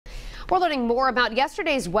We're learning more about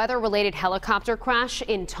yesterday's weather-related helicopter crash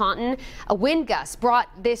in Taunton. A wind gust brought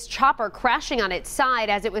this chopper crashing on its side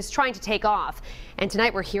as it was trying to take off. And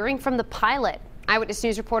tonight we're hearing from the pilot. Eyewitness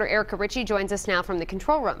News reporter Erica Ritchie joins us now from the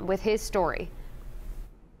control room with his story.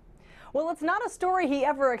 Well, it's not a story he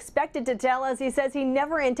ever expected to tell, as he says he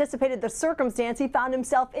never anticipated the circumstance he found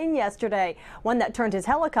himself in yesterday, one that turned his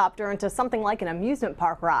helicopter into something like an amusement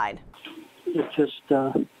park ride. It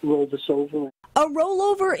just rolled us over. A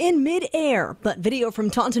rollover in mid-air, but video from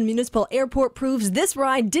Taunton Municipal Airport proves this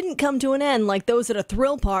ride didn't come to an end like those at a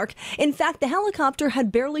thrill park. In fact, the helicopter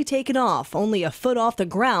had barely taken off, only a foot off the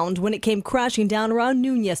ground when it came crashing down around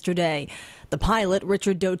noon yesterday. The pilot,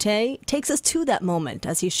 Richard Dote, takes us to that moment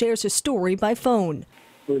as he shares his story by phone.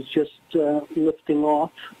 It was just lifting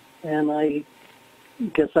off, and I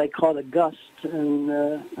guess I caught a gust, and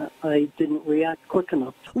I didn't react quick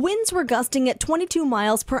enough. Winds were gusting at 22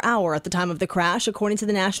 miles per hour at the time of the crash, according to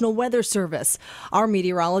the National Weather Service. Our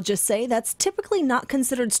meteorologists say that's typically not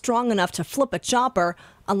considered strong enough to flip a chopper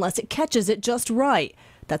unless it catches it just right.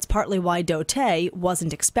 That's partly why Dote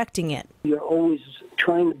wasn't expecting it. You're always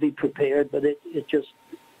trying to be prepared, but it just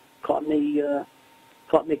caught me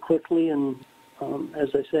quickly, and as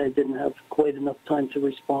I said, I didn't have quite enough time to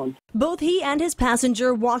respond. Both he and his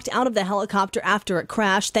passenger walked out of the helicopter after it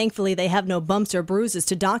crashed. Thankfully, they have no bumps or bruises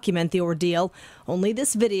to document the ordeal. Only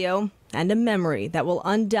this video and a memory that will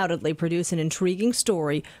undoubtedly produce an intriguing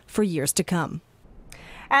story for years to come.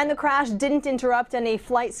 And the crash didn't interrupt any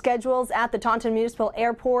flight schedules at the Taunton Municipal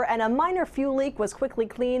Airport, and a minor fuel leak was quickly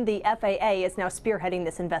cleaned. The FAA is now spearheading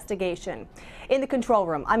this investigation. In the control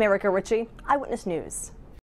room, I'm Erica Ritchie, Eyewitness News.